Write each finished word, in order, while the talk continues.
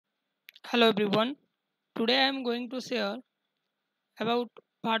Hello everyone. Today I am going to share about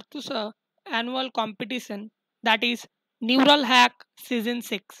Bhartusa annual competition, that is NeuralHack Season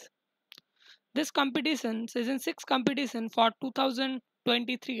 6. This competition, Season 6 competition for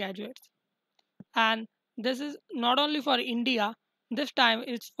 2023 graduates. And this is not only for India, this time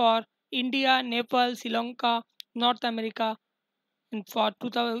it's for India, Nepal, Sri Lanka, North America, and for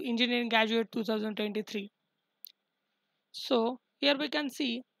 2000 engineering graduate 2023. So here we can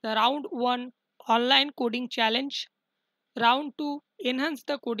see the round 1 online coding challenge. Round 2 enhance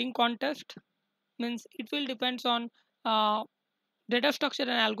the coding contest, means it will depends on uh, data structure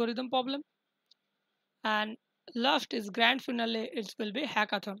and algorithm problem. And last is grand finale, it will be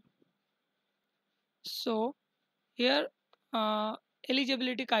hackathon. So here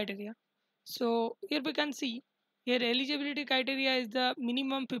eligibility criteria. So here we can see here eligibility criteria is the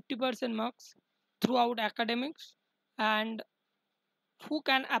minimum 50% marks throughout academics, and who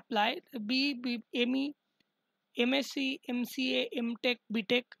can apply B, ME, MSc, MCA, MTech,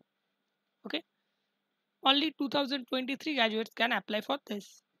 BTech. Okay, only 2023 graduates can apply for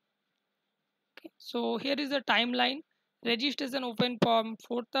this. Okay, so here is the timeline. Registration open from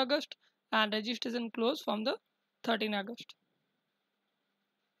 4th August and registration closed from the 13th August.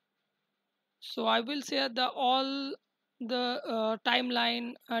 So I will share the all the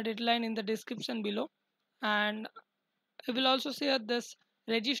timeline deadline in the description below, and I will also share this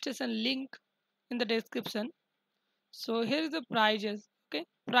registration link in the description. So here is the prizes. Okay,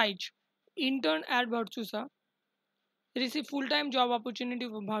 prize intern at Virtusa receive full-time job opportunity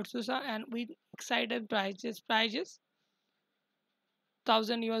from Bharsusa and with excited prizes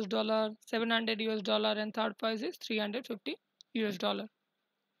 1000 US dollar, 700 US dollar, and third prize is 350 US dollar.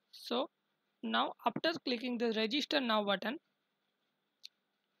 So now after clicking the register now button,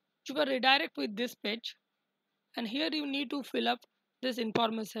 you will redirect with this page, and here you need to fill up this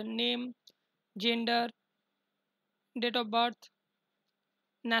information: name, gender, date of birth,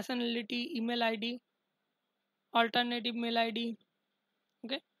 nationality, email ID, alternative mail ID,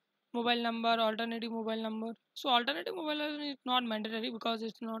 okay, mobile number, alternative mobile number. So alternative mobile number is not mandatory because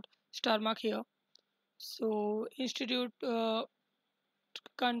it's not star mark here. So institute,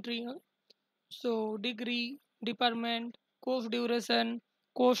 country, so degree, department, course duration,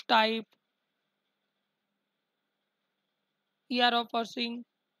 course type, year of pursuing,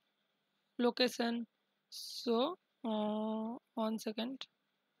 location. So 1 second.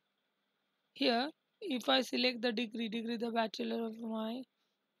 Here, if I select the degree the bachelor of my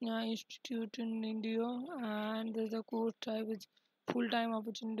institute in India, and there's a course type is full-time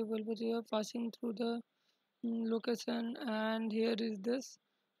opportunity will be here passing through the location, and here is this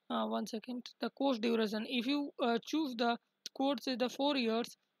 1 second, the course duration. If you choose the course is the 4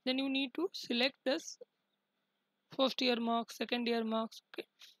 years, then you need to select this first year marks, second year marks, okay,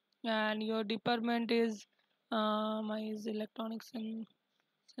 and your department is my is electronics and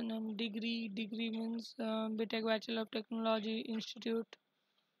degree means BTech Bachelor of Technology Institute.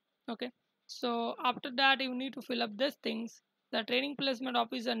 Okay, so after that you need to fill up these things: the training placement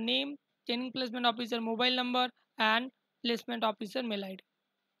officer name, training placement officer mobile number, and placement officer mail ID.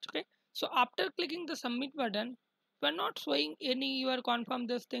 Okay, so after clicking the submit button, we're not showing any you are confirm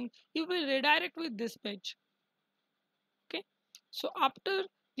this thing, you will redirect with this page. Okay, so after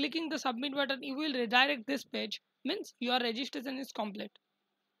clicking the submit button, you will redirect this page, means your registration is complete.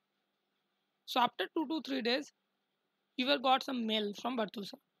 So after 2 to 3 days, you will got some mail from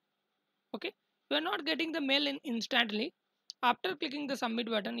Bartusa. Okay, you are not getting the mail in instantly. After clicking the submit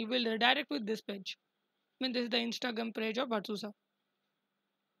button, you will redirect with this page. I mean, this is the Instagram page of Bartusa.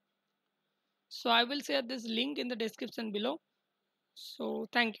 So I will share this link in the description below. So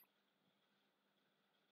thank you.